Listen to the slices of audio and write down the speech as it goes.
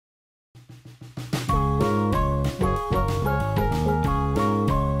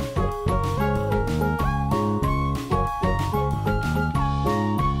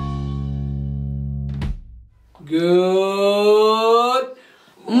Good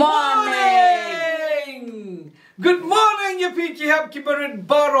morning. Good morning, ya pi ki hab ki barit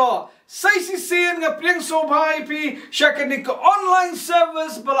baro. Sai si sen nga priang so bhai pi syakanik online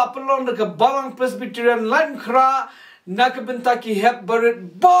service bala pelong na Balang Presbyterian Lam Kra nak benta ki hab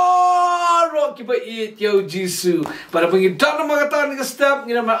barit baro ki ba it yo Jisu. Para pengi dan mangata ni step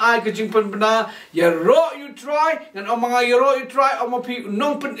ni nama ai ke jingpan bena ya ro you try ngan omanga ya ro you try omo pi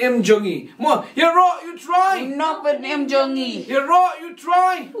nong pen em jongi. Mo ya ro you try Nong pen em jongi. ya ro you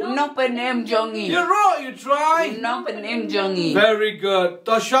try Nong pen em jongi. ya ro you try Nong pen em jongi. Very good.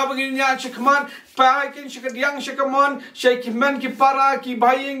 To shabang inya chikaman pahakin shikadiang shikamon shakiman ki para ki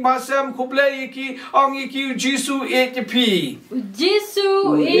bhaying basam kuble ki ongi ki Jisu ATP.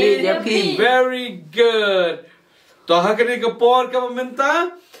 Jisu ATP. Very good. To hakani ka por ka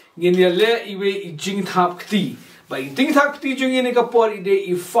mamenta nginyale iwe ijing thap kti. Ba ijing thap kti jungi ni ka por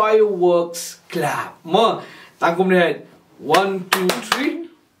ide I fireworks clap. Mo tangkum ni 1 2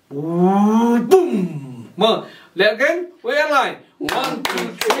 3 boom. Mo let again. We line 1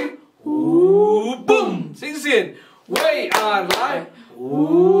 2 3 boom. Sing sin. We are live.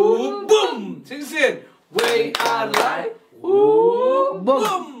 Boom. Sing sin. We are live. Boom.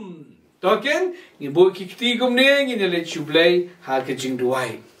 Token, ni bo kikti gum ne ni le chublay ha ke jing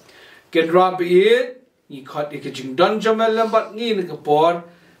duai. Ken rab it ni khat ke jing don jamal lambat ni ne kapor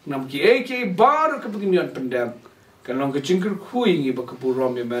nam ki ak bar ke pagimion pendam. Kan long ke jing khui ni ba kapur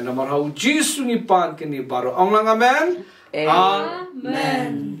rom me man namar hau Jisu ni pan ke ni baro ong lang amen.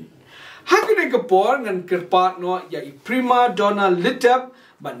 Amen. Hakene kapor ngan kerpat no ya I prima donna litap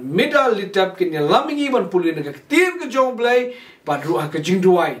ban mida litap ke ni lamingi ban pulin ke tim ke jong blay ban ruah ke jing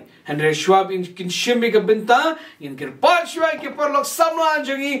duai. Andre schwab in kin shimmi ke benta in kerpat shwai ke perlok samlan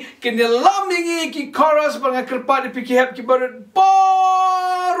jangi ke ni lamingi ki chorus ban kerpat pi ki hap ki barat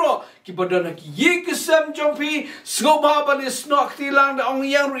baro ki badana ki ye ke sam jompi sgoba ban snok tilang da ong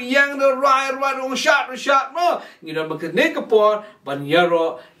yang da rai ong shot no ni da mak ne ke por ban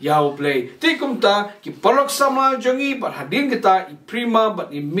yaro yau play tikumta ki perlok samlan jangi ban hadin kita I prima ban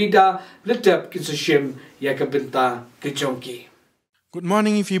I mida letap kin shim ya ke benta ke jongki. Good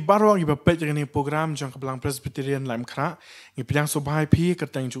morning, if you baru lagi berpet dengan program jang Balang Presbyterian Lam Kra, ni piang sobhai pi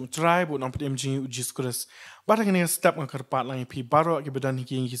kertang ju try bu nampat MG uji skores. Barang ni step ngak kerpat lang pi baru lagi bedan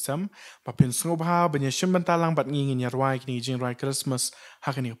hiki ngisam, papin sobha benya shimbantalang bat ngingin yarwai kini jing rai Christmas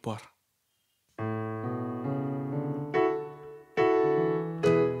hakani por.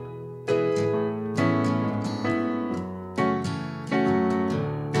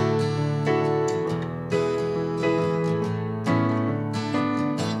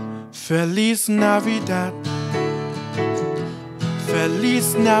 Feliz Navidad,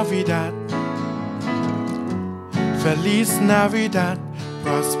 Feliz Navidad, Feliz Navidad,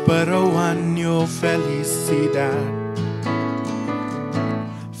 prospero año felicidad.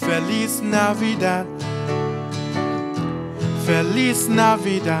 Feliz Navidad, Feliz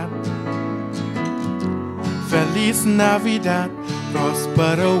Navidad, Feliz Navidad,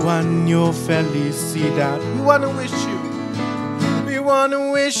 prospero año felicidad. We want to wish you. We want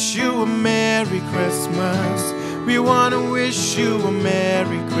to wish you a Merry Christmas. We want to wish you a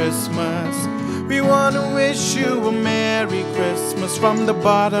Merry Christmas. We want to wish you a Merry Christmas from the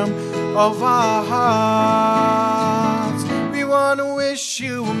bottom of our hearts. We want to wish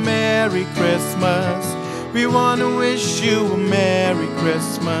you a Merry Christmas. We want to wish you a Merry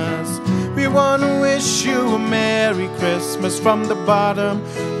Christmas. We want to wish you a Merry Christmas from the bottom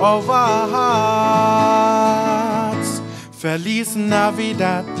of our hearts. Feliz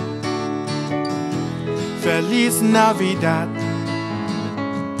Navidad, Feliz Navidad,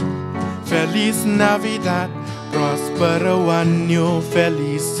 Feliz Navidad, prospero año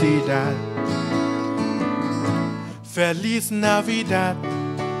felicidad. Feliz Navidad,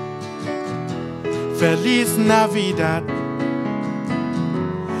 Feliz Navidad,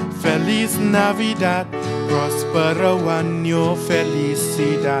 Feliz Navidad, prospero año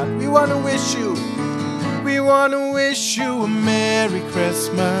felicidad. We want to wish you. We want to wish you a Merry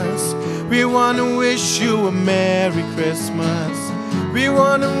Christmas. We want to wish you a Merry Christmas. We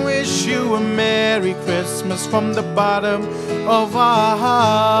want to wish you a Merry Christmas from the bottom of our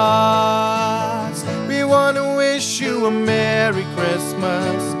hearts. We want to wish you a Merry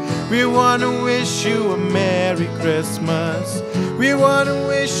Christmas. We want to wish you a Merry Christmas. We want to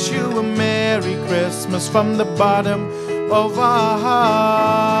wish you a Merry Christmas from the bottom of our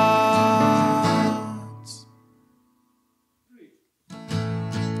hearts.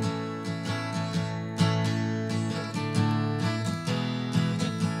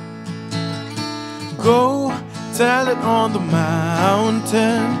 Go tell it on the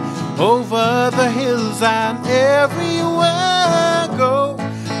mountain. over the hills and everywhere. Go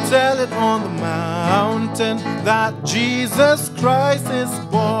tell it on the mountain that Jesus Christ is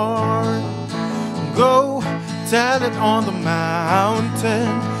born. Go tell it on the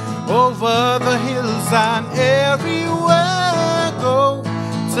mountain, over the hills and everywhere. Go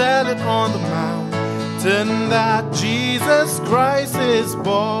tell it on the mountain that Jesus Christ is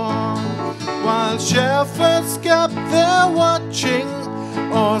born. While shepherds kept their watching,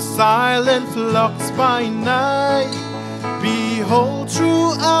 or silent flocks by night, behold,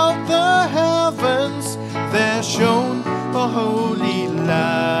 throughout the heavens there shone a holy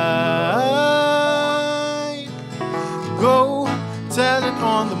light. Go tell it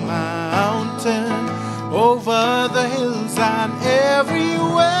on the mountain, over the hills and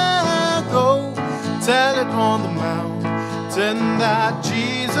everywhere. Go tell it on the mountain that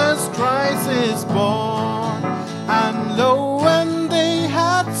Jesus Christ is born. And lo, when they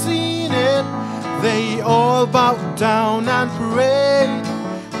had seen it, they all bowed down and prayed,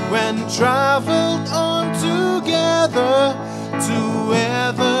 when traveled on together to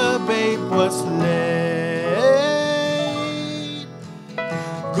where the babe was laid.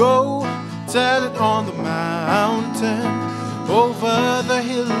 Go tell it on the mountain, over the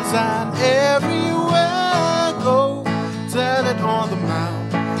hills and everywhere. Go tell it on the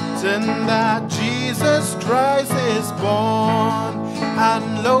mountain that Jesus Christ is born.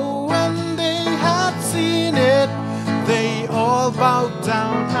 And lo, when they had seen it, they all bowed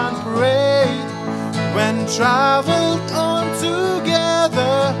down and prayed, when traveled on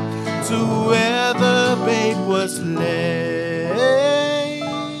together to where the babe was laid.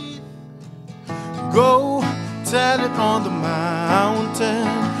 Go tell it on the mountain,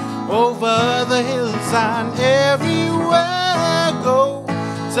 over the hills and everywhere. Go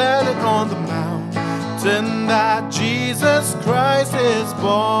tell it on the mountain that Jesus Christ is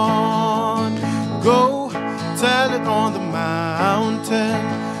born. Go tell it on the mountain,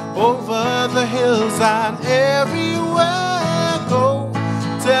 over the hills and everywhere. Go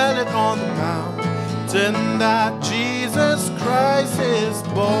tell it on the mountain that Jesus Christ is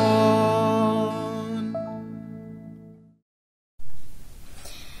born.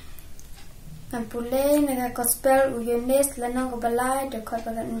 Nan pulay naga gospel uyones lanang balai de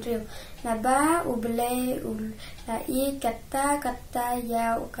korban riu naba ubelay la I kata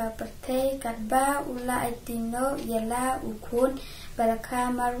ya uka perte katba ula itino yala ukun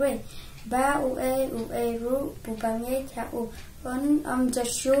baraka marwe ba ue ru bubange cha u on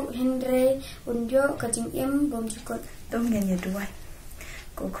jashu hindre unjo kajing im bom jikot tông nhà đuôi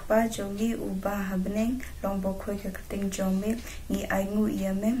cuộc ba jongi uba habneng long bo khoi ka kating jomil ngi ai ngu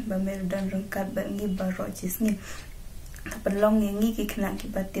yamem ba mer dan rang kat ba ngi ba ro chisni tapalong ngi ki khna ki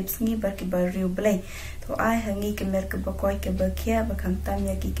ba tips ngi ba ki ba riu blai to ai hangi ki mer ka ba koi ka ba khia ba kham tam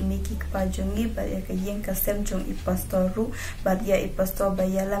ya ki mi ki ba jongi ba ya ka yen ka sem jong I pastor ru ba ya I pastor ba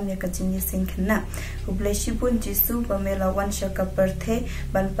ya lam ya ka chini sing khna ublai shibun jisu ba mela wan sha ka parthe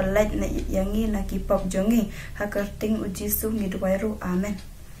ban palait na yangi na ki pop jongi hakarting u jisu ngi dwai ru amen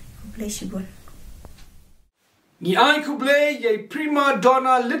ublai shibun Ni ai kuble ye prima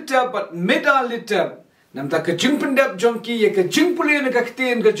donna litter but meda litter. Nam ta ka jing pendap jonki ye ka jing pule na ka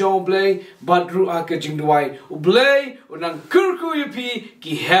kten ka jong blay but ru a ka jing duai ublay unang kurku yupi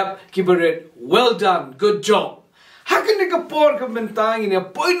ki hep ki beret well done good job. Hakan ni ka por ka bentang ini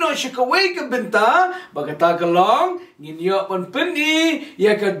poi no shika way ka benta bagata ka long ni yo pon pendi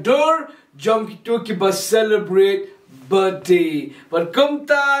ye ka dor jonki tu ki ba celebrate birthday. Welcome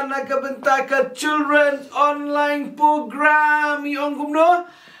ta nakabenta ka children's online program yung kumno.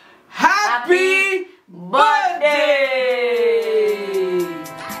 Happy birthday!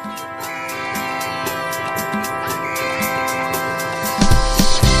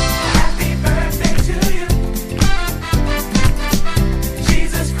 Happy birthday to you.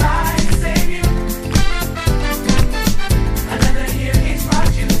 Jesus Christ save you. Another year He's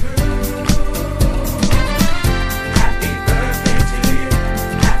brought you through. Happy birthday to you.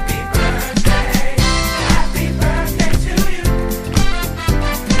 Happy birthday. Happy birthday to you.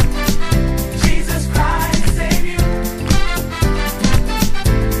 Jesus Christ save you.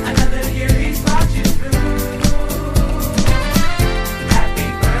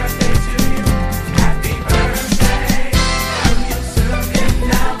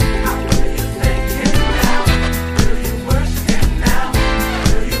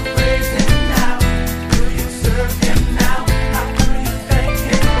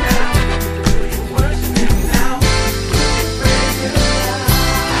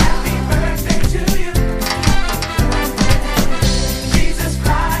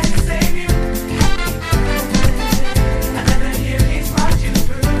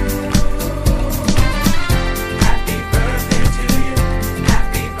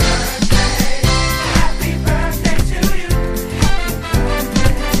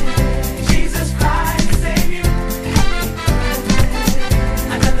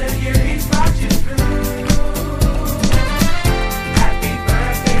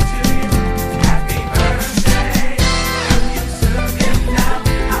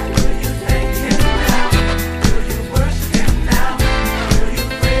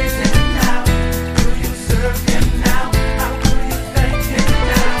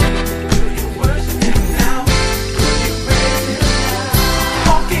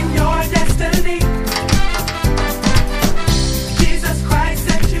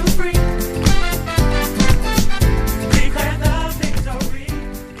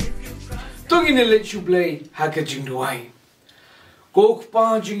 Jung in let you play haka jing duai. Kok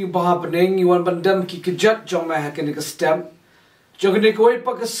pa jing bah peneng yuan bandam ki kejat jong ma haka ni ka stem. Jong ni koi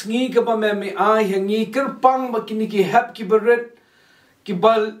pa ka sngi ka pa me ai hangi kerpang ba kini ki hap ki beret ki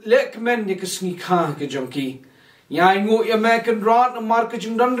bal lek men ni ka sngi kha ka jong ki. Yai ngu ya me kan rat na mar ka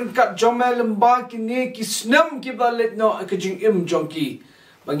jing dan kat jong ma lemba ki ni ki snem ki bal let no ka jing im jong ki.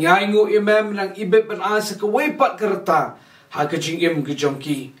 Bang yai ngu ya me menang ibet ban asa ka wei pat kerta haka jing im ka jong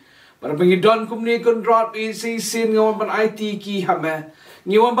ki. Para pengidon kumni kan rat si sin ngawan ban IT ki hame.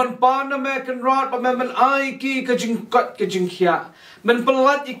 Ngawan ban pana me kan rat pa me man ai ki ka jing kat ka jing khia. Men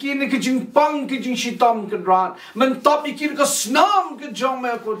pelat iki ni ka jing pang ka jing shitam kan rat. Men top iki ka snam ka jong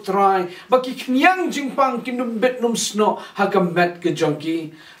me ko try. Baki knyang jing pang ki num bet num sno ha ka met ka jong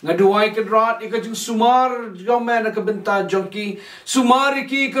ki. Ngaduai kan rat ka jing sumar jong me na ka benta jong ki. Sumar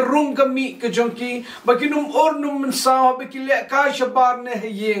iki ka rung ka mi ka jong ki. Baki num or num men saw baki le ka shabar ne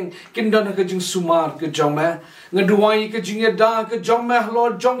hayeng. Kindan ka jing sumar ka jong me. Ngaduai ka jing da ka jong me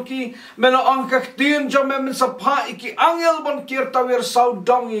Lord jong ki. Mela ang ka tin jong me men sapa iki angel ban kir tawir sau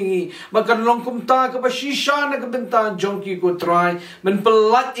dong ingi. Makan long kum ta ka ba shisha na ka benta jong ki ko try. Men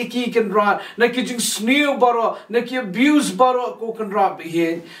pelat iki kan rat. Na ki jing snew baro. Na ki abuse baro ko kan rat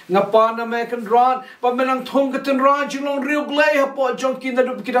bihin. Ngapa na me kan rat. Pa menang thong ka tin rat jing long real glay hapo jong ki na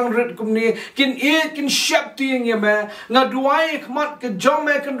dup kidang rit kum ni. Kin eat kin shep ting ya me. Ngaduai kmat ka jong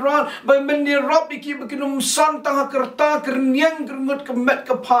me kan rat. Ba men ni rap iki ba kinum san tang ha kerta kernyang kerngut ka met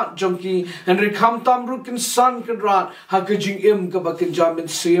ka pat jong ki. Henry kam tam ru kin san kan rat. Ha ka jing im ka ba kin jamin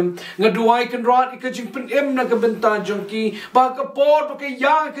sim. Ngaduai kan rat ika jing pen im na ka benta jong ki. Ba ka por ba ka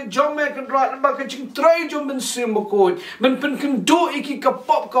yang ka jong me kan rat. Ba ka jing tray jong men sim mo kot. Men pen kan do iki ka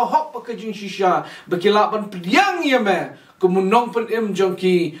pop ka hop ba ka jing shisha. Ba kilap ban pidyang ya me. Kumunong pen im jong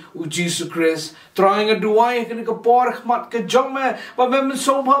ki u Jesus Christ. Trying a duai kan ka por khmat ka jong me. Ba men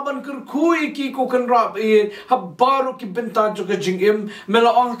sobha ban kur kui ki ko kan rap e. Ha baru ki benta jong ka jing im. Mela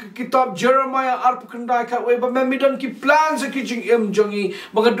ong ka kitab Jeremiah arp kan dai ka we ba men midon ki plans ki jing im jong i.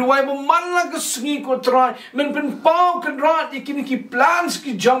 Ba ka duai ba man la ka sngi ko try. Men pen pau kan rat ikini ki plans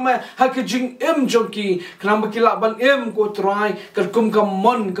ki jong me ha ka jing im jong ki. Klam ba kilap ban im ko try. Ka kum ka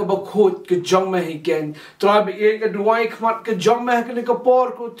mon ka ba khot ka jong me hiken. Try ba e ka duai khmat ka jong me ka ni ka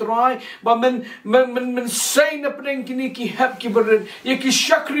por ko try. Ba men say na pring kini ki hep ki beren. Ye ki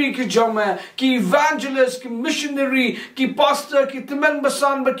shakri ki jong me. Ki evangelist, ki missionary, ki pastor, ki temen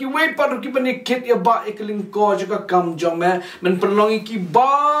basan ba ki we par ki bani kit ya ba ekling ko jaga kam jong me. Men perlongi ki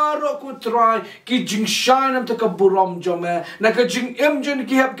baro ko try ki jing shine am ta ka buram jong me. Na ka jing im jong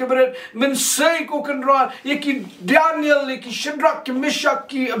ki hep ki beren. Men say ko kan ra ye ki Daniel, ye ki Shadrach, ki Meshach,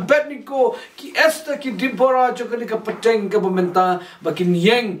 ki Abednego, ki Esther, ki Deborah jaga ni ka pateng ka benta ba kin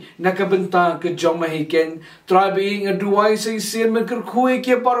yeng na ka benta ka jong me hiken. Try being a duai say sin men ker kui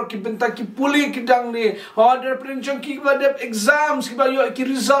ki baro ki benta ki puli ki dang ni. Ha der pren jong ki ba dep exams ki ba yo ki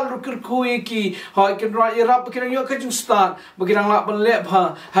result ru ker kui ki. Ha ken ra ye rap ki yo ka jing start ba ki dang la ban lep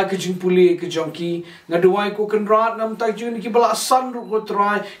ha ka jing puli ki jong ki. Ngaduai ko ken rat nam ta jing ki bala san ru ko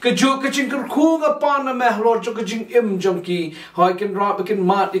try. Ka jo ka jing ker khu ga pa na me lord jo ka jing im jong ki. Ha ken rat ba ken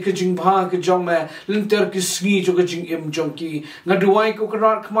mat ka jing bha ka jong me linter ki sngi jo ka jing im jong ki. Ngaduai ko ken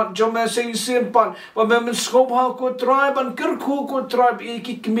rat khmat jong me say sin pan ba men skop ha ko try ban ker khu ko try e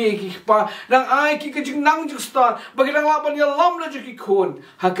ki kme ki pa nang ai ki ka jing nang jik sta ba ki dang la ban ya lam la jik ki khon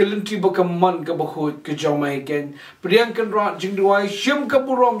ha ka linti ba ka man ka ba khot ka jong me ken priang kan rat jing duai shim ka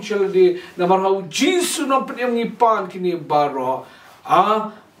burom chelde na mar hau Jesus no priang ni pan kini baro.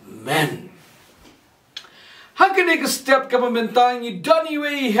 Amen. Hakane ka step ka pamentang ni dani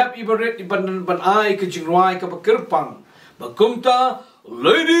we happy baret ban ai ka jing ruai ka ba kerpang ba kumta.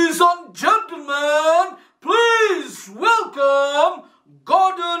 Ladies and gentlemen, please welcome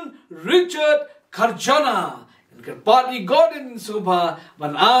Gordon Richard Karjana. Kerpati Gordon Subha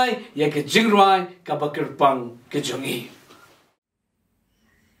ban ai ya ke jingrai ka bakirpang ke jongi.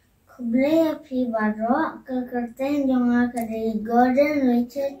 Kublai api baro ka kerten jonga ka dari Gordon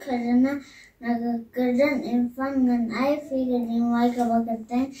Richard Karjana na ka kerjan infan ngan ai fi ka jingwai ka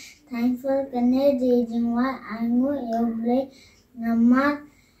bakirten thankful kane di jingwai angu yoblai nama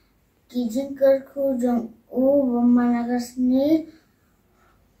kijing kerku jong u bamanagasni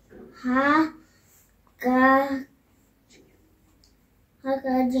ha ka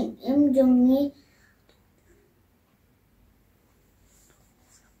jing im jongi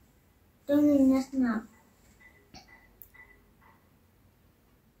jongi nasna.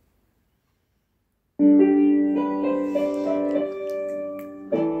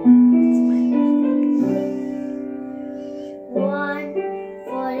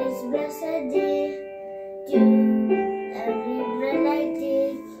 Blessed day, to every breath I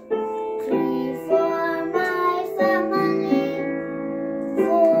take,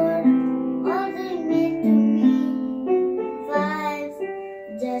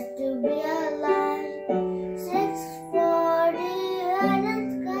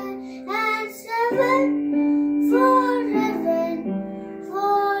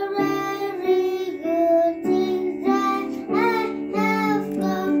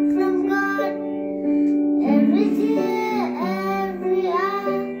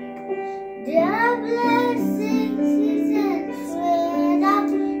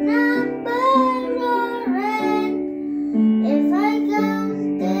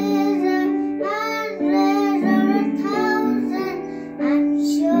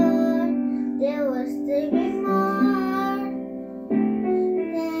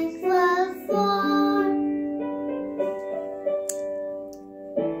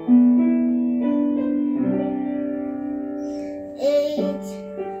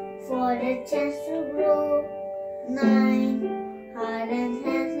 got a chance to grow. 9, heart and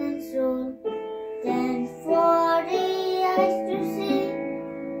hands and soul. 10, 40 eyes to see.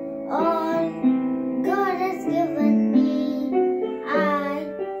 All God has given me. I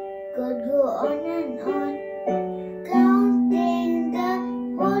could go on and on, counting the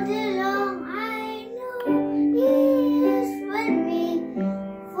whole day long. I know He is with me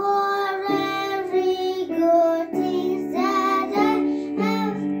for every good thing that I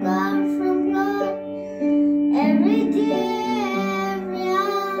have got from God. Every day, every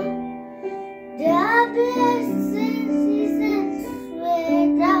hour, there are blessings He sends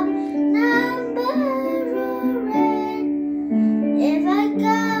without number or end. If I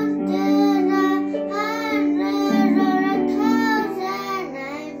counted 100 or 1,000,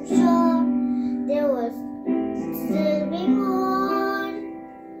 I'm sure there was still be more.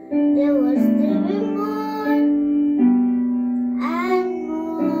 There will still be more and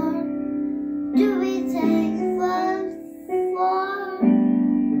more to be thankful for,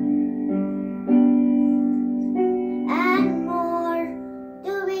 and more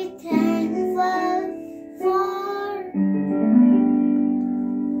to be thankful for.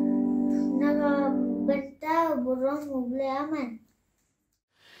 Nakabenta burong mubli aman.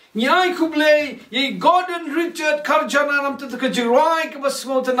 Nyai kublai ye Gordon Richard Karjana nam tu ke jirai ke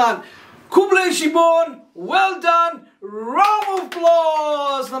basmotanan. Kublai Shibon, well done. Round of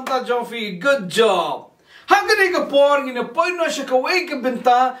applause nam ta Jofi. Good job. Hagani ke por ngin poin no shakaway ke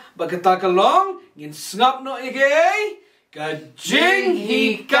benta bagata ka long ngin snap no ege. Kajing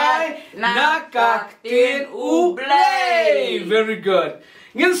hikai nakaktin ublay. Very good.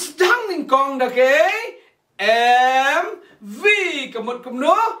 Ngin stang ning kong da ke MV kamut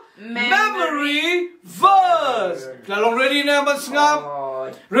kumno memory verse. Kalong ready na masngap?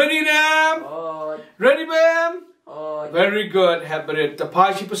 Ready na? Ready bam? Very good. Habarit.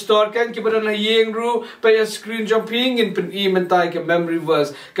 Tapashi pastor kan kibaran na yeng ru pa screen jumping in pen mentai ke memory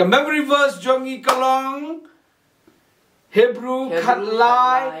verse. Ke memory verse jongi kalong Hebrew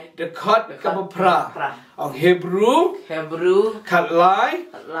katlai the cut kapapra. Ang Hebrew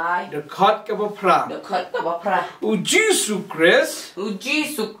katlai the cut kapapra. Ujisu Chris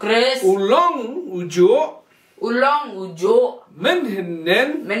ulong ujo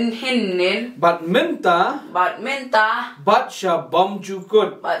menhinen bat menta bat shabam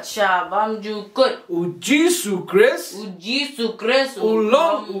jukut Ujisu Chris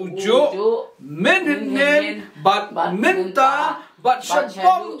ulong ujo menhinen bat menta bat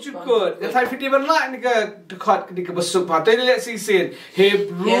shabam jukut. Thai fiti ban lại ni ke dekat ni ke besuk patai ni lihat sisin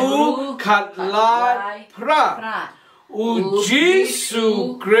Hebrew katlai pra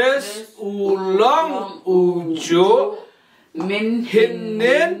Ujisu Chris ulong ujo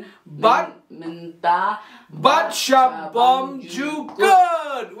menhinen bat shabam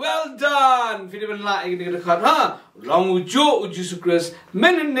jukut. Well done. Fiti ban lại ni ke dekat ha. Long ujo Ujisu Chris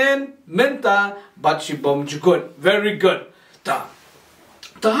menhinen menta bat shabam jukut. Very good.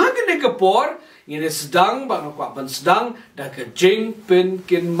 Tahagan ni ke por ini sedang bang aku ban sedang dah ke jing pen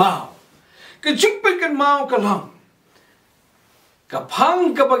kin mau. Ke jing pen kin mau kalang.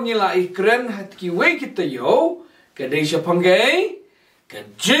 Kapang kapang nila ikren hat ki we kita yo ke desa panggai ke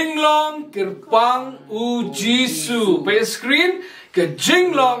jinglong kerpang ujisu pe screen ke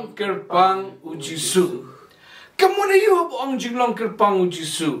jinglong kerpang ujisu. Kamu na yo ang jinglong kerpang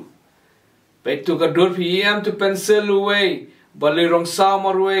ujisu. Pe tu ka dor PM tu pencil away balai rong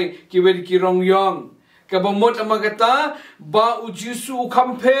samar we ki we ki rong yong. Ka bamot amagata ba ujisu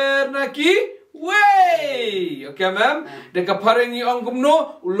compare na ki way. Okay, ma'am. Dekat pareng yung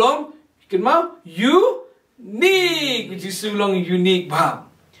kumno ulong kinma unique, which is ulong unique bam.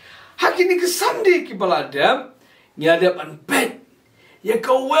 Hakini ke Sunday ki baladam nyadap an pet. Ya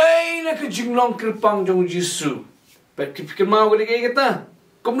kawai na ke jinglong kerpang jong Jisu. Pet ki pikir mau ke kata.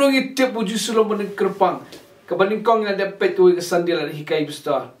 Kumno ngi tip Jisu long ban kerpang. Kabaning kong nyadap pet ke Sunday la hikai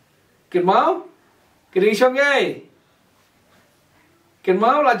besar. Kin mau? Kini syongai. Ken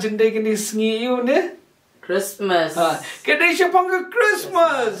mau la jende kini sengi you ne Christmas. Kini siapa ke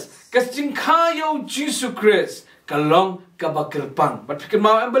Christmas? Kesingkayo Jesus Christ. Kalong kabakerpang. But ken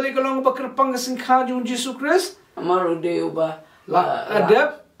mau embali kalong kabakerpang kesingkayo Jesus Christ? Amaru de uba. La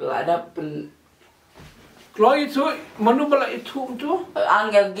adap pen. Kalau itu manu bala itu tu?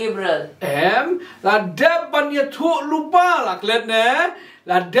 Angel Gabriel. La adap ban itu lupa lah kelihat ne.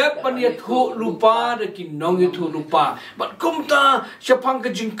 La depan dia tu lupa dekin nong itu lupa. But kumta siapang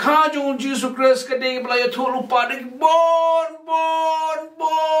kejingka jong Jesus Christ kadai belaya tu lupa dekin bon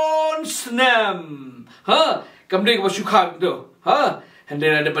snam. Ha, kamdai ke basukan tu. Ha,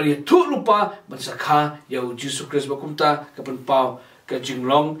 hendak ada depan dia tu lupa bersakha ya Jesus Christ bakumta kapan pau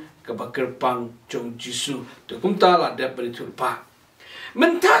kejinglong ke bakar pang jong Jisu tu kum ta la de beri tu pa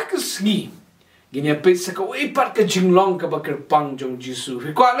mentah ke sengi gini pe sekawai pat ke jinglong ke bakar pang jong Jisu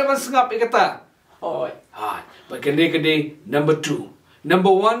fi kwa le mas ngap kata Oi. ha bakan de number 2 number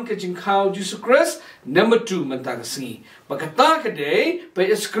 1 ke jingkau Jesus Christ number 2 mentah ke sengi bakata ke de pe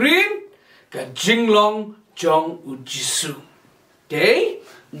screen ke jinglong jong Jisu okay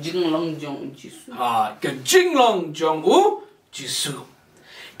Jinglong jong Jisu. ha ke jinglong jong Jisu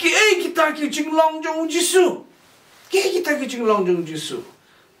ki kita ke jinglong jong Jisu ki kita ke jinglong jong Jisu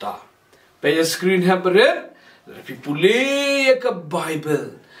ta pe screen ha beret pi pule ke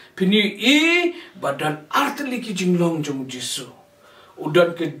Bible pini badan artli ki jinglong jong Jisu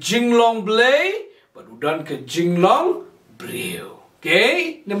udan ke jinglong blay but udan ke jinglong brio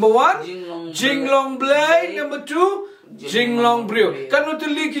okay number 1 jinglong blay number 2 jinglong brio kan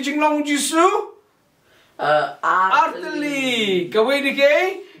utli ki jinglong Jisu artli kawai di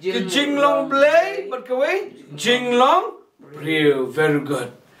ke jinglong blay but kawai jinglong brio very good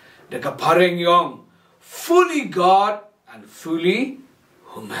deka pareng yong fully God and fully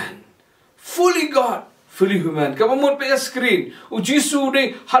human. Fully God, fully human. Kamu mau pe screen. Jisu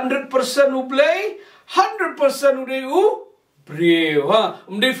de 100% ublay, 100% ude brave. Ha,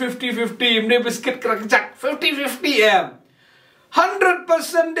 umde 50-50, umde biscuit kerakjak 50-50 am.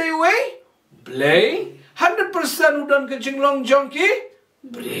 100% de way blay, 100% udan ke jinglong jongki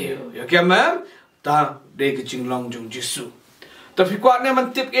brave. Ya kya ma'am? Ta de ke jinglong jong Jisu. Tapi kuatnya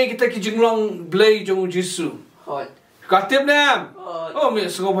mantip kita ke jinglong blay jong Jisu. Hot. Kuatip nam. Oh, mi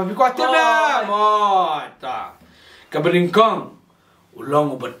sengau papi kuatip nam. Oh, ta. Kabeningkong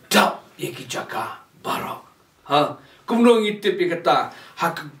ulang ubedap ye ki jaka barok. Ha, kumno ngitip ye kata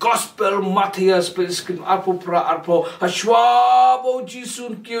hak gospel Matias peskin arpo pra arpo hashwabo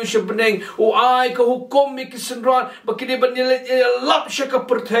Jisun kiu sebeneng o ai ka hukum mi kisenran bakide banile lap syaka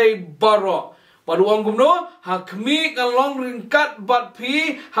pertai barok. Pada orang gumno, hakmi kalong ringkat bat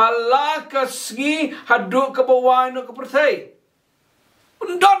pi halaka sengi haduk ke bawah no ke pertai.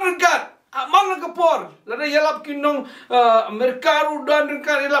 Undan ringkat, amal ke por. Lada yalap kinong Amerika udan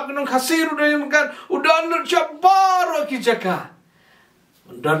ringkat, yalap kinong kasir udan ringkat, udan cabar ki jaka.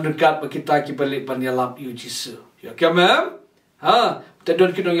 Undan ringkat kita ki balik pan yalap yu Jisu. Ya kemem? Ha,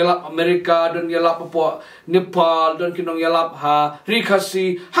 tadon kinong yalap Amerika, don yalap apa Nepal, don kinong yalap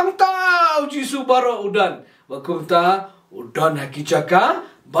rikasi hang tau Jisu baro udan. Wakum ta udan hakijaka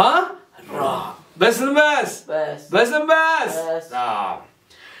ba ra. Best. Nah.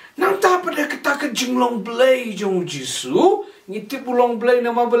 Nang ta pada kita ke jinglong belai jong Jisu, ngitip ulong belai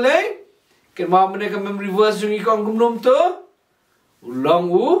nama belai. Ken ma mereka memory verse jong ikong gumnom tu.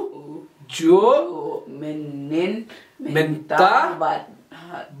 Ulang jo Menin menta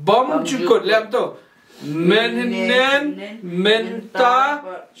bom cukut lihat tu menhenen menta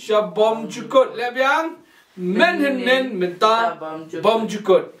syabom cukut lihat yang menhenen menta bom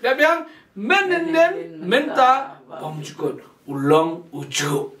cukut lihat yang menhenen menta bom cukut ulang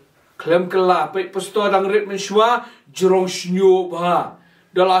ujuk klem kelah pek pastor dang rit mensyua jerong snyu ba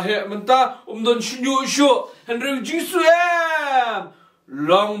dalah hek menta don snyu syuk henry Jisu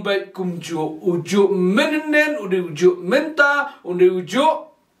long baik kumju ujuk menenen udah ujuk menta udah ujuk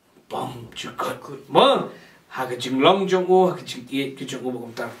bom cukut ma haga jinglong jong haga jing iet ke jong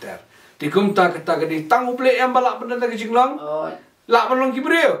bukum tartar tikum ta kata gadi tang uple yang balak benda ta jinglong lak balong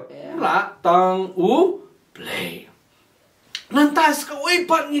kibreu lak tang play nantas ka oi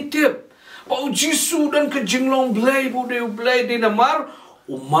pat ngitip pau Jisu dan ke jinglong play bude play di namar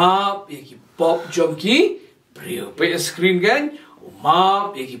umap ki pop jongki breu pe screen kan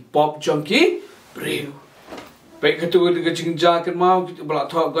umap ki pop jongki breu pe ketua de jingja kan mau kita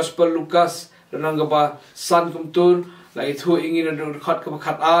balak thok gospel Lukas dan angapa san kumtul la itu ingin ada dekat ke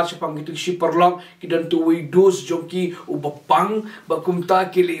bakat a sepang gitu si perlok kidan tu dos jongki ubapang bakumta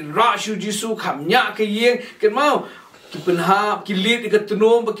kili rasyu Jisu kamnya ke yeng kan mau kipenha kilit ke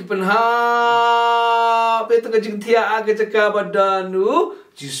tunum kipenha pe tengah jingtia ke caka badanu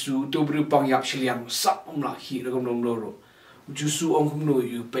Jisu tu berupang yap siliang sap umlahi dalam nomor Jisu ong kumno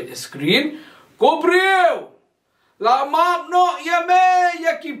you pet screen kobreu lama no ya me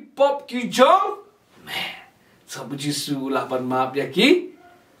ya ki pop ki jong me sabu Jisu lapan maap ya ki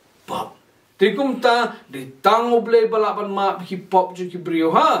pop tikum ta di tango blay balapan maap ki pop ju ki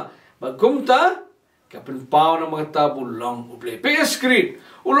brio ha bagum ta kapen pau na mata bulong ublay pe screen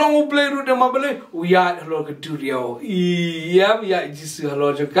ulong ublay ru de mabale uyat halo ke duriau iya ya Jisu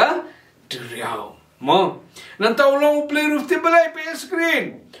halo joka duriau mo nanta ulong ublay ru te balai pe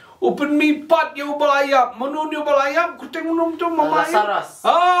screen open mi pat yo balayap menun yo balayap kuteng menum tu mama Lazarus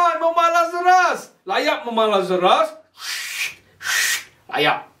mama Lazarus layap mama Lazarus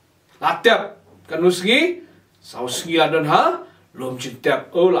layap Latep kan usengi sau sengi adan ha lom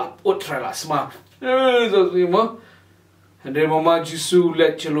jintep la utra la sma so mo hande mama Jisu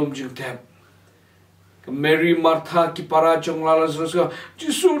let chelom jintep Mary Martha ki para chong la so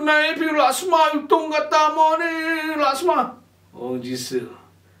Jisu nai pi la sma tung kata mo ni la sma oh Jisu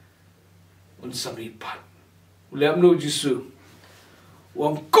un samipat ulam no Jisu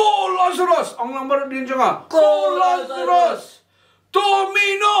wang ko Lazarus ang lambar din janga ko Lazarus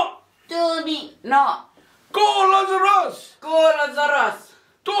Tomino Tomino. Go Lazarus! Go Lazarus.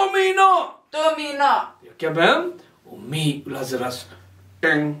 Tomino! Tomino. Kebem? Umi Lazarus.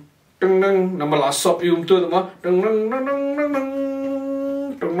 Teng teng teng nama lasop tu nama. Teng teng teng teng teng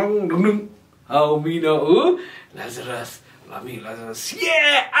teng teng teng teng. How Mino Lazarus. Lami Lazarus.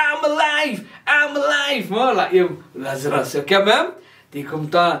 Yeah, I'm alive. I'm alive. Malah ium Lazarus. Kebem? Di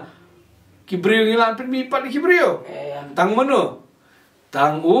kumta Kibriyo ngilan penmipat di Kibriyo. Tang mana?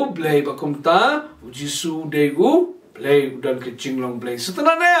 Tang u blay bakumta Jisu de u blay udan kecing long blay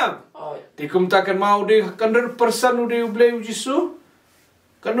setelah na tikum takkan mau de 100% ude u blay Jisu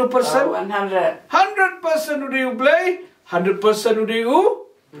kan 100% 100% ude u blay 100% ude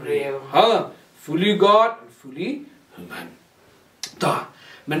u ha fully God fully human ta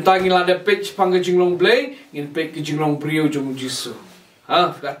mentangi la de page pang kecing long blay ngin page kecing long brio jong Jisu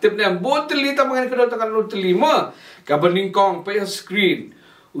ha katip ne boteli ta mangan kedot kan lu telima kabaning kong pe screen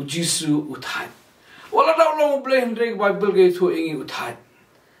u Jisu uthat wala daw long blay hendre Bible ge thu ingi uthat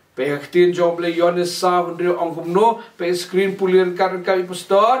pe aktin jom blay Yohanes sa hendre ongkum no pe screen pulian kar ka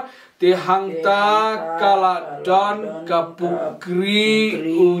pastor te hangta kala dan kapukri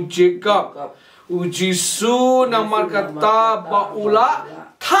u Jacob u Jisu namar kata baula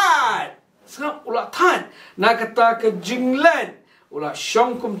that sang ula that na kata ke jinglen ula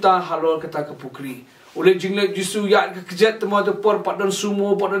syongkum ta halol kata kapukri oleh jinglet Jisu ya kejat temo tu por padan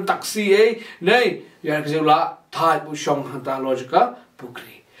sumo padan taksi nei ya kejat la thai bu shong hanta lojika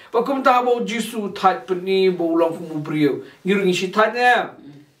pukri pakum ta bo Jisu thai pni bo long kum brio ngirung isi thanya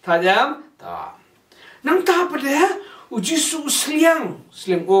thanyam ta nang ta pada u Jisu sliang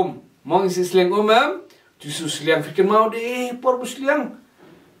mong isi sliang Jisu sliang fikir mau de por bu sliang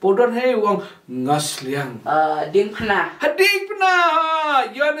Podon hei wang ngasliang. Ding pernah. Hading pernah.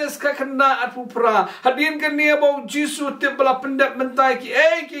 Yohanes kakena at pupra. Hadin kania bau Jisu tip bala pendap mentai ki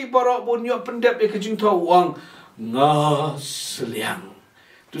ki borok bonyo pendap kejing tau wang ngasliang.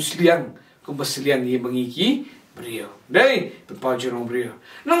 Tu sliang kumbasliang ye mengiki brio. Dei pepau jerong brio.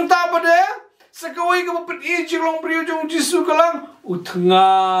 Nang ta pada sekawai ke pepet jerong brio jong Jisu kalang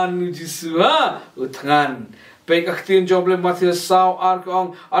utengan Jisu utengan. Baik aktin joble Matius sau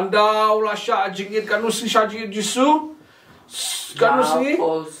arkong andau la sha jingit kanus sha jingit Jisu kanus ni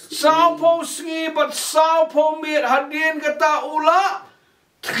sau po singi but sau po mit hadin kata ula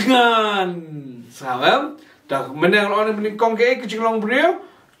tengan sawam dak menang orang meningkong ke kecilong brio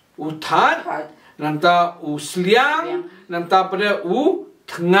utat nanta usliang nanta pada u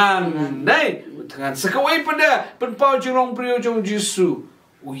tengan nei tengan sekawai pada penpau jilong brio jong Jisu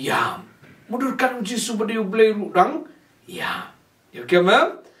uyam mudurkan Jisu pada ublay rudang ya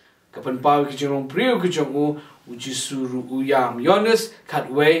kema kapan pau ke jong priu ke jong u Jisu ru uyam Yohanes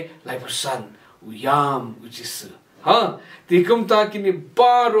katwe lai pesan uyam u Jisu ha tikum ta kini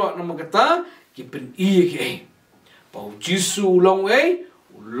baru nama kata ki pen ke pau Jisu ulong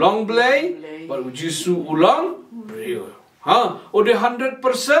ulong blay pau Jisu ulong priu ha ode 100%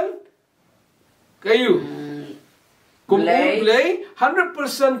 kayu Kumulay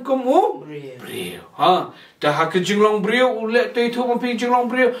 100% kumu brio ha dah hak jinglong brio ulet tu itu mampi jinglong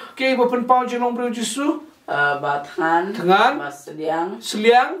brio ke bapen pau jinglong brio Jisu batangan tangan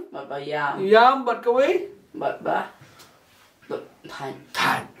seliang yam bat kawe bat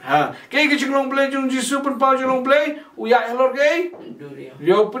tan ha ke jinglong brio jong Jisu pen pau jinglong brio uya helor ke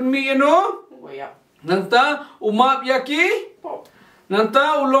yo pen mi eno nanta umap yaki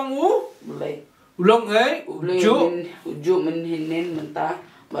nanta ulong ulong ujuk menhinin mentah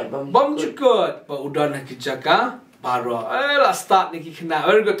bom cukut pa udan kijaka baro la start ni kena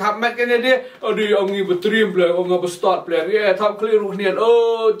ergo tap mat kena dia adi ongi betrim play onga start play tap clear ruhnian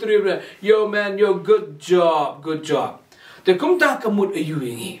trim yo man yo good job te kum ta kamut ayu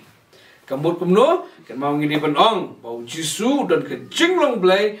ini kamut kumno kan mau ngini ban ong bau Jisu dan ke jinglong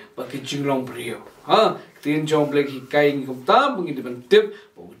play pa ke jinglong brio ha tin jong play ki kai kum ta bungi di ban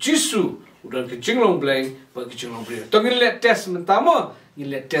tip bau Jisu udan ke jinglong blay pa ke jinglong brio to ngile test mentama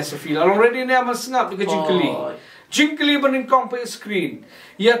ngile test feel already ne amas ngap ke jingkli banin kong pa screen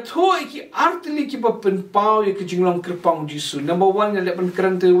ya thoi ki artli ki pa pen pau ke jinglong krpang Jisu number 1 ngile ban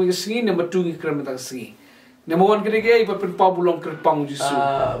krante wi singi number 2 ngi kram ta singi Number 1 kene pen pau bulong kerpang Jisu.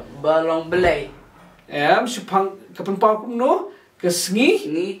 Balong belai. Sepang kapan pau kumno kesengi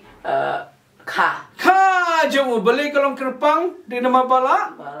Ni kha. Ka jemu belai kalong kerpang di nama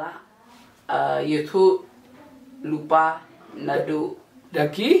bala. Bala. YouTube lupa nadu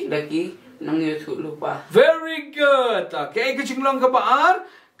Daki. nang YouTube lupa. Very good. Okay, ke jinglong ke baar,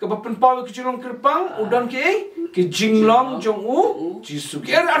 ke pen pau ke jinglong kerpang, udan ke jinglong jong u Jisu.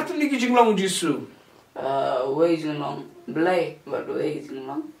 Ke arti li ke jinglong Jisu. Wei jinglong belai, but wei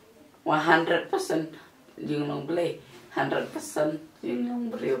jinglong 100% jinglong belai, 100% jinglong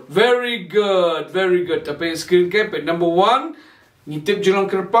beriu. Very good, very good. Tapi screen cap number 1, ngitip jinglong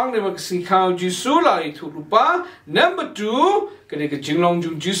kerpang dia kasi kau Jisu lah itu lupa. Number 2, kena ke jinglong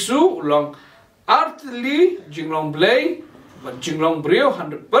jung Jisu ulang artli jinglong belai, but jinglong beriu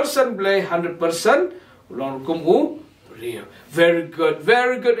 100% belai, 100% ulang hukum u beriu. Very good,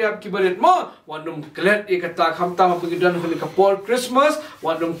 very good. Ya kibaret mo. Wandum klet ikata kamta mapigidan huli kapor Christmas.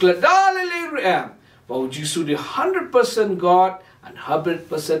 Wandum klet dalile riam. Bau Jisu di 100% God and 100%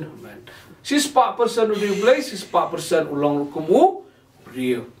 human. 6% udah belai, 6% ulang hukum u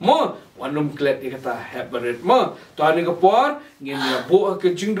beriu. Mo wandum klet ikata habaret mo. Tuhan ni kapor ngin ya bo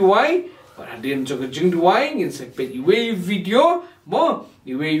ke jing duai. Paradian juga jing duai ngin sepet iwe video mo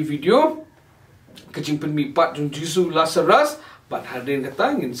iwe video kecing penmipat jung Jisu Lazarus pat hadirin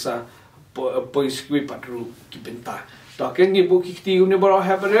kata ngin sa pois kwe patru kipenta. Taken ni bo kikti une baro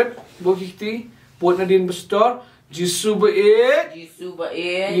habaret bo kikti pot nadin bestor Jisu beet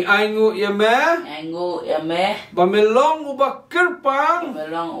ni aingu ya meh bamelong ubah kerpang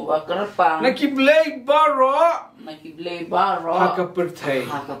nakiblay baro haka perthai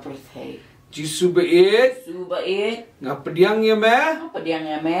Jisu beet ngapediang ya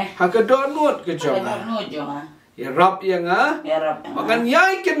meh haka donut ke jonga ya rap yang makan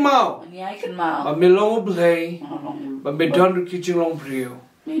yai ken mau bamelong ublay bamedon kicing long brio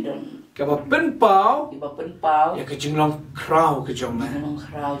kaba pen pau ya kicing long crow ke jonga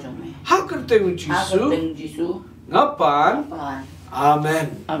haka teng Jisu ngapan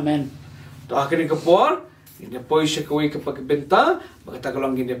amen to akhirnya kepor ini pois ke we ke benta bagata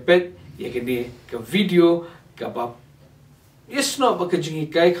kalong gini pet ya kini ke video kaba isno bakajing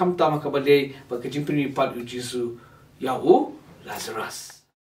kai khamta makabale bakajing pinipat Jisu yau Lazarus.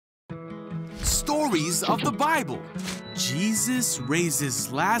 Stories of the Bible. Jesus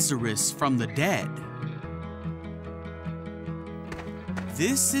raises Lazarus from the dead.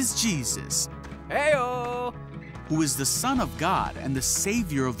 This is Jesus, Heyo! who is the Son of God and the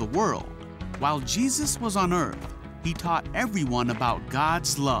Savior of the world. While Jesus was on earth, he taught everyone about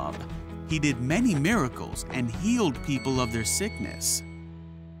God's love. He did many miracles and healed people of their sickness.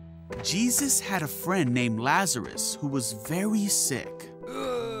 Jesus had a friend named Lazarus who was very sick.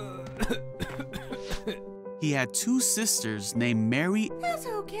 He had 2 sisters named Mary That's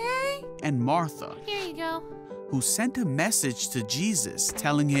okay. and Martha, Here you go. who sent a message to Jesus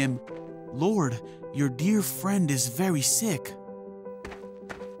telling him, "Lord, your dear friend is very sick."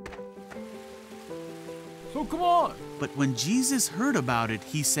 So come on! But when Jesus heard about it,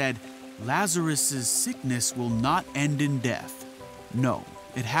 he said, "Lazarus' sickness will not end in death. No,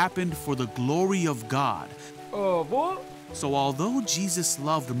 it happened for the glory of God." What? So although Jesus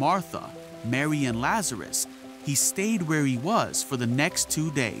loved Martha, Mary, and Lazarus, he stayed where he was for the next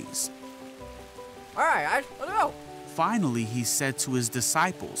 2 days. Alright, let's go! Finally, he said to his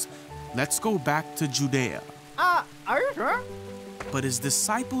disciples, "Let's go back to Judea." Are you sure? But his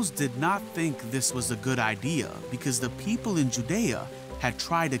disciples did not think this was a good idea because the people in Judea had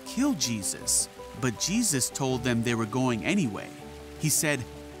tried to kill Jesus. But Jesus told them they were going anyway. He said,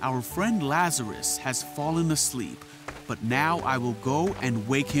 "Our friend Lazarus has fallen asleep, but now I will go and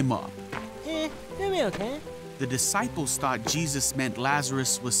wake him up." It'll be okay. The disciples thought Jesus meant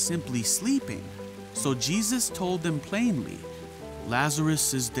Lazarus was simply sleeping. So Jesus told them plainly,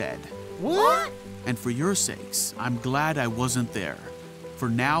 "Lazarus is dead. What? And for your sakes, I'm glad I wasn't there. For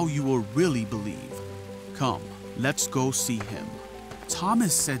now you will really believe. Come, let's go see him."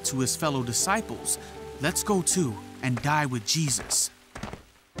 Thomas said to his fellow disciples, "Let's go too and die with Jesus."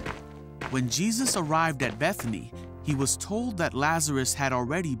 When Jesus arrived at Bethany, he was told that Lazarus had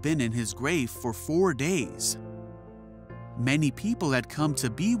already been in his grave for 4 days. Many people had come to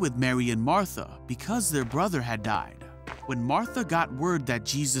be with Mary and Martha because their brother had died. When Martha got word that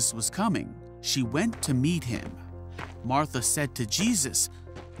Jesus was coming, she went to meet him. Martha said to Jesus,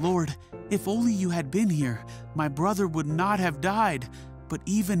 "Lord, if only you had been here, my brother would not have died. But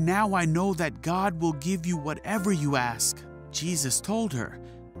even now I know that God will give you whatever you ask." Jesus told her,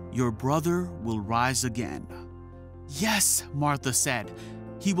 "Your brother will rise again." "Yes," Martha said,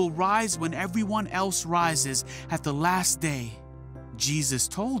 He will rise when everyone else rises at the last day. Jesus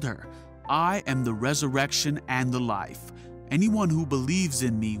told her, I am the resurrection and the life. Anyone who believes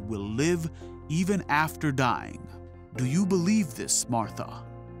in me will live even after dying. Do you believe this, Martha?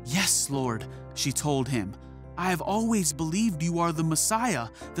 Yes, Lord, she told him. I have always believed you are the Messiah,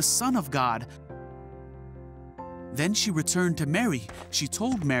 the Son of God. Then she returned to Mary. She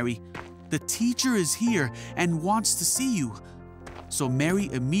told Mary, the teacher is here and wants to see you. So Mary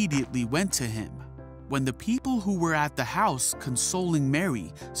immediately went to him. When the people who were at the house consoling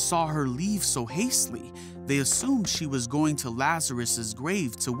Mary saw her leave so hastily, they assumed she was going to Lazarus's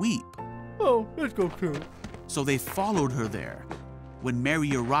grave to weep. Oh, let's go too. So they followed her there. When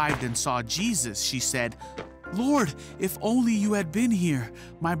Mary arrived and saw Jesus, she said, Lord, if only you had been here,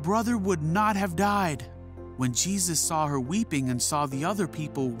 my brother would not have died. When Jesus saw her weeping and saw the other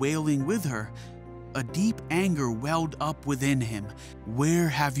people wailing with her, a deep anger welled up within him. Where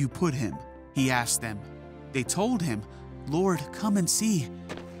have you put him? He asked them. They told him, Lord, come and see.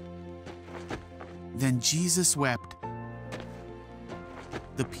 Then Jesus wept.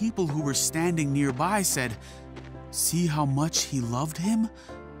 The people who were standing nearby said, see how much he loved him?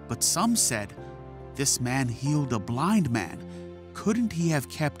 But some said, this man healed a blind man. Couldn't he have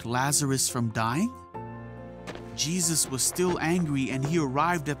kept Lazarus from dying? Jesus was still angry and he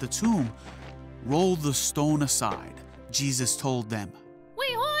arrived at the tomb. Roll the stone aside, Jesus told them.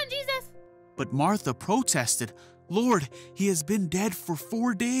 Wait, hold on, Jesus. But Martha protested, Lord, he has been dead for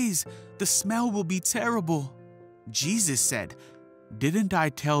 4 days. The smell will be terrible. Jesus said, didn't I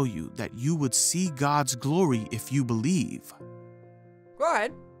tell you that you would see God's glory if you believe? Go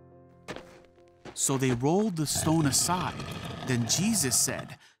ahead. So they rolled the stone aside. Then Jesus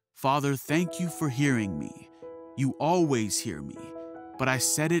said, Father, thank you for hearing me. You always hear me, but I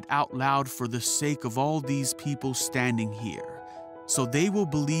said it out loud for the sake of all these people standing here, so they will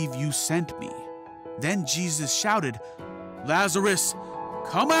believe you sent me. Then Jesus shouted, Lazarus,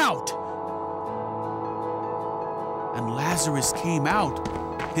 come out! And Lazarus came out,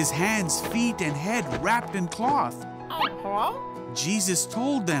 his hands, feet, and head wrapped in cloth. Jesus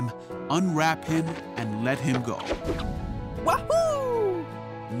told them, unwrap him and let him go. Wahoo!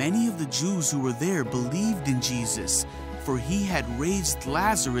 Many of the Jews who were there believed in Jesus, for he had raised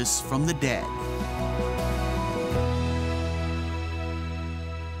Lazarus from the dead.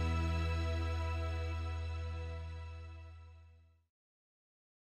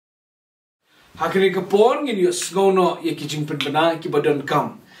 Hakini kapon ngin yu sgono ye kijing penbena ki badon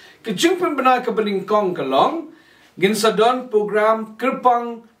kam. Kijing penbena ka bening kong kalong gin sadon program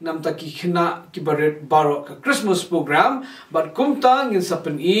kerpang nam taki khina ki baret baro ka Christmas program but kumta ngin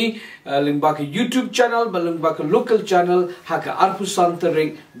sapen lingba ka YouTube channel ba lingba ka local channel haka arpu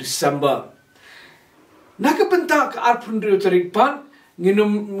santering December. Nakapenta ka arpun rio tarik pan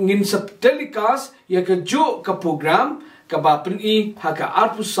ngin sap telecast ya ka jo ka program ka ba pen haka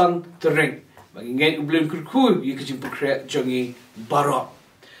arpu santering. Bagi ngay ublim kurku ye ka jing pukre jongi baro.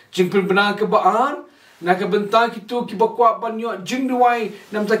 Jing penbena ka baan nakabenta kitu ki bakwa banyo jingduai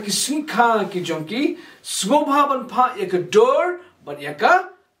nam ta ki singkha ki jongki sngobha ban pha ya ka door but ya ka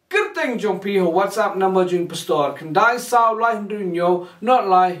kirteng jongpi ho WhatsApp number jing pastor kandai saw lai hindru nyo not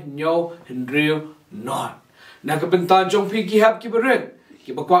lai nyo hindru not nakabenta jongpi ki hab ki beren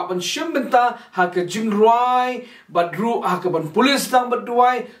ki bakwa ban shim benta ha ka jingruai but ru ha ka ban police dang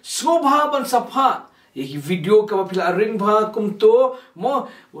baduai sngobha ban sapha Yaki video ka mapila ring bha kumto mo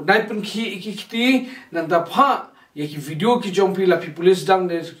nai pen ki ikiti nanda pha yaki video ki jongpi la police dang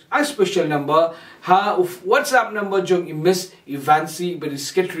ne I special number ha of WhatsApp number jong miss Ivansi but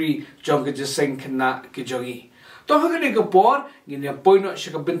secretary jong ka jaseng kana ki jongi to ha ne ka por ngin ya poino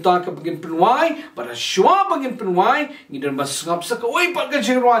shaka benta ka bangin penwai para shwa bangin penwai ngidan mas ngap sa ka oi pa ka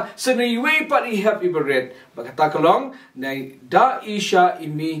jingwa sa ne wei pa I happy beret bagata kalong nai da isha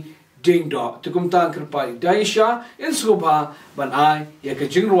imi ding do tukum tang kerpai daisha in sugba ban ai ya ka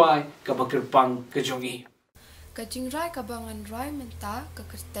jingruai ka bakirpang ka jongi ka jingrai ka bangan rai menta ka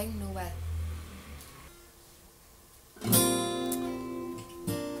kerteng noel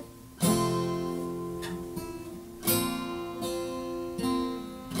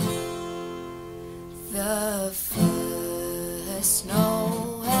the first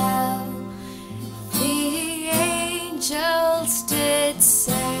Noel the angels did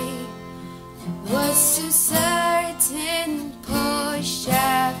say was to certain poor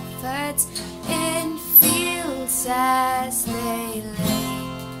shepherds in fields as they lay,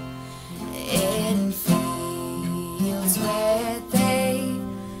 in fields where they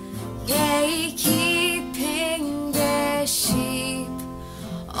lay keeping their sheep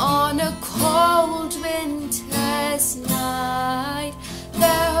on a cold winter's night.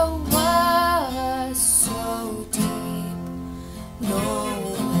 The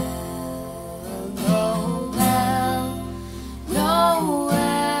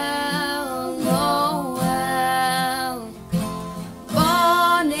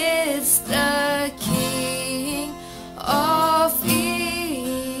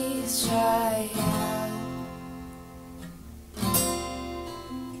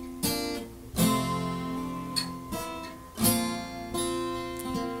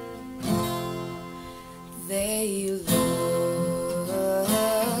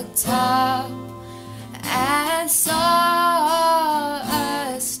hilltop and saw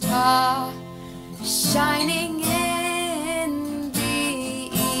a star shining in the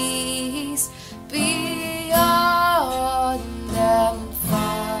east beyond them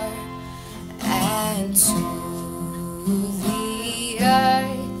far, and to the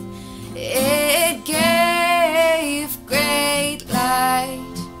earth it gave great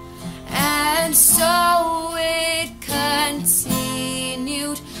light, and so it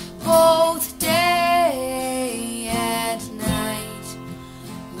continued both day and night.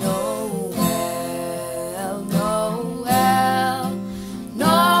 Noel, Noel,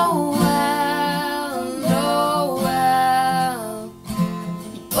 Noel, Noel.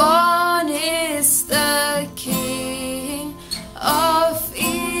 Born is the King of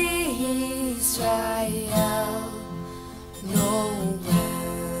Israel. Noel,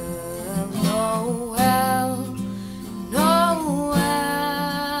 Noel,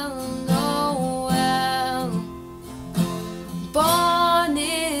 Noel, Noel. Born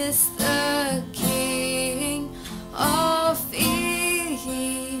is the King of Israel.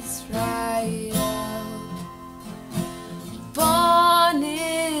 Born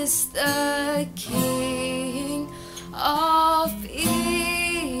is the King of Israel.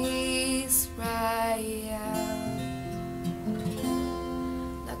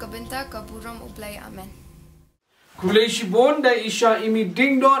 Nakabenta ka buram ublay, amen. Kuleishi bon da isha imi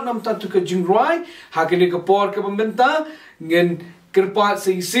ding dot nam tatu ke jingrai hakini ke por ke pembenta ngen kerpat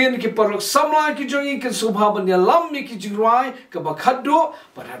seisen ke parok samla ke jongi ke subha banya lam mi ke jingrai ke bakhado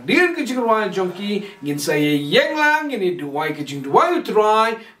pada dir ke jingrai jongi ngin saya yang lang ngin duai ke jingrai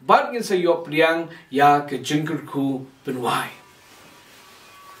utrai bat ngin saya yop liang ya ke jingkerku benwai.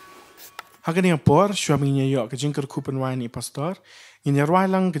 Hakani ang por suami niya yo ke jingkerku benwai ni pastor ngin rai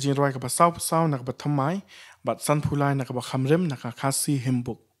lang ke jingrai ke pasau nak batamai bat san pulai nak bakhamrem nak kasi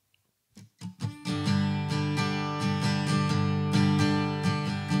himbuk.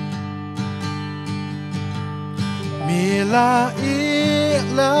 Mila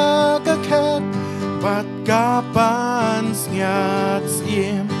la kakat bat kapan snyat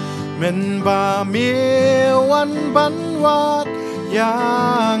sim men ba wan banwat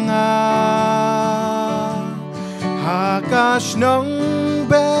yang hakash nong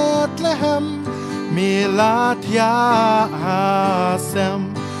Bethlehem Milatya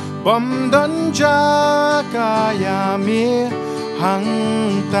asem bom don jakaya mi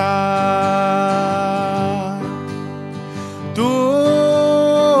hangta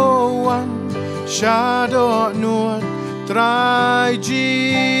tuan shadow nuot trai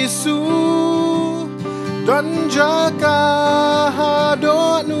Jisu don jaka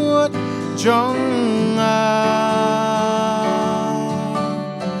do nuot jonga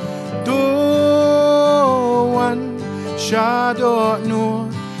shadow nu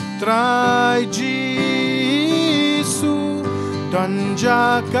trai Jisu don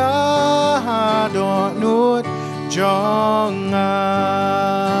jaga do nu jonga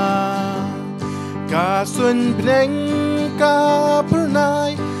ka sun breng ka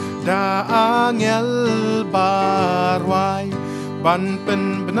pernai da angel barwai ban pen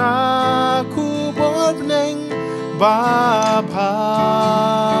bna ku bor neng ba pha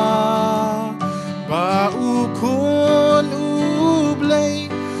ba ukun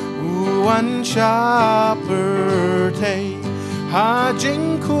ublay uwan shaperte ha jing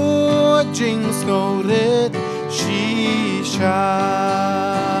ku jing skoret shisha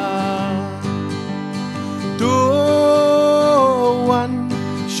tuan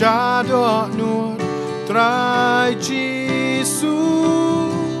shadow nur trai Jisu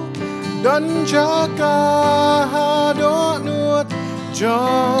don jaga do nur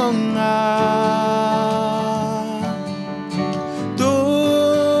jonga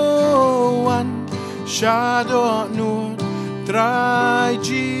shadow nur trai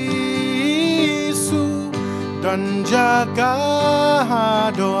Jisu dan jaga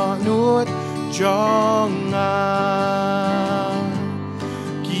do nur jonga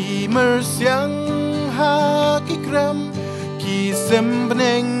ki mersiang ha ki kram ki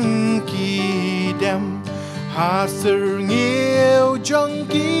sembeneng ki dem ha serngeu jong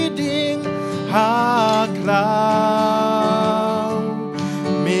ki ding ha klau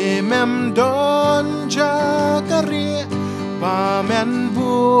me mem don jagari pamen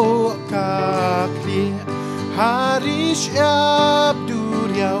buka kli harish abdur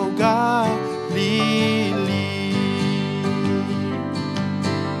yauga lili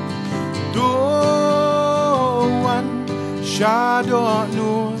doan shadow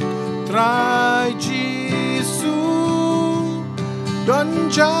nur trai Jisu don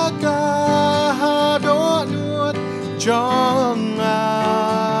jaga do nur jonga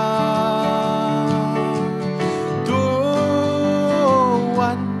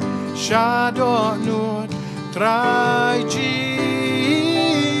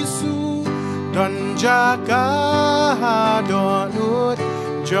jaga donut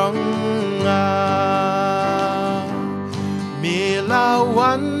jonga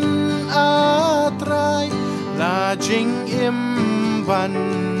melawan atrai la jing imban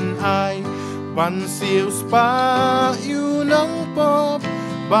ai ban siu spa yu nang pop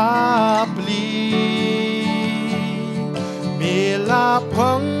babli mela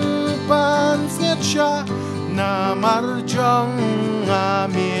pong pan siacha na marjong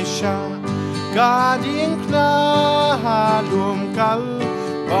amesha gading na halum kal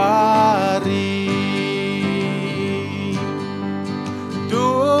bari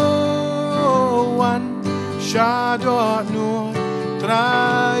doan shadow nur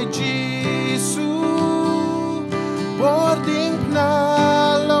try jisu boarding na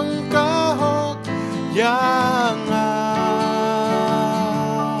long kahok yang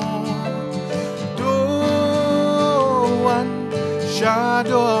doan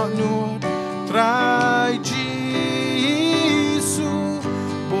shadow nur try jisu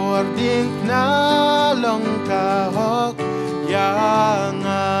boarding na long kahok yang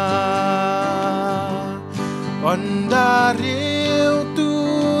ondariu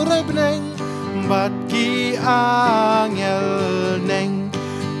turai beneng bat ki angel neng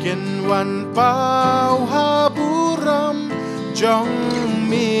ken wan pau haburam jong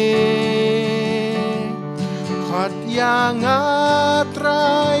mi khat yang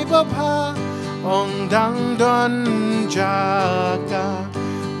atrai babha ong dang don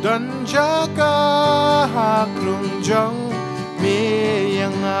jaga hakrung jong mi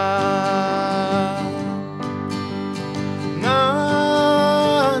yang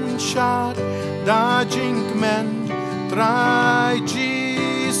ngan shot da jinkmen try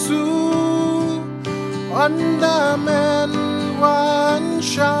jisu onda men wan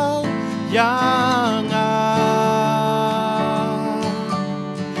shao yang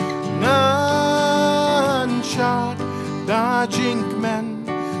ngan shot da jinkmen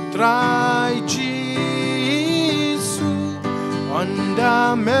try jisu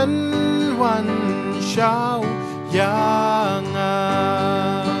onda men wan shao yang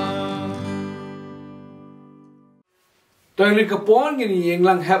Tadi kapon gini yang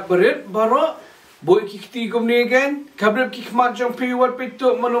lang hap berit baru boy kikti kumni kan kabrep kikmat jong piwat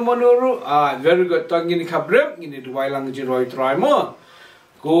pitu manu very good tang gini kabrep gini duai lang jiroi try mo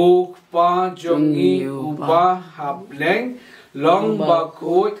ko pa jong i uba hap leng long ba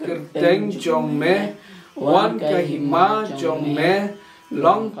ko kerteng jong me wan kahima jong me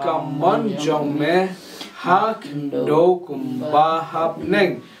long kamon jong me hak do kumba hap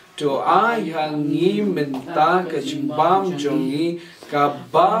leng to ayangi minta kejimbam jongi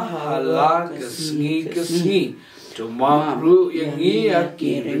kabahala kesngi to mamru yangi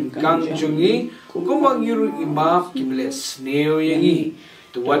akirin kang jongi kumangiru imap kimles neo yangi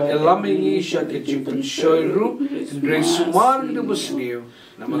to what elamingi shakejimpan shoyru ndre sumar de busneo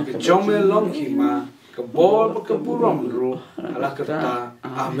nama kejome longkima kabol kaburam ru ala kata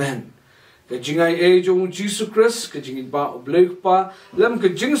amen Kejingai jong Jesus Christ kejingin ba oblek pa lam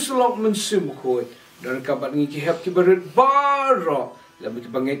kejing sulok mensim khoi dan kabat ngi kihap ki berit baro lam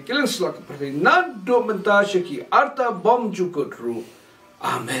ki bangai kilang sulok perti nado menta shaki arta bom jukut ru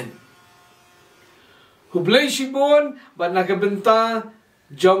amen hublei shibon bat nak benta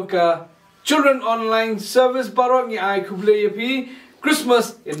jongka children online service baro ngi ai hublei pi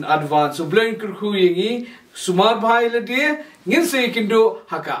Christmas in advance hublei kurhu yangi sumar bhai le dia ngin se kindo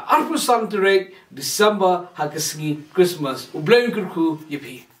haka arpu santrek December haka sngi Christmas ubleng kurku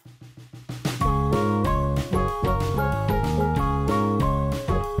yipi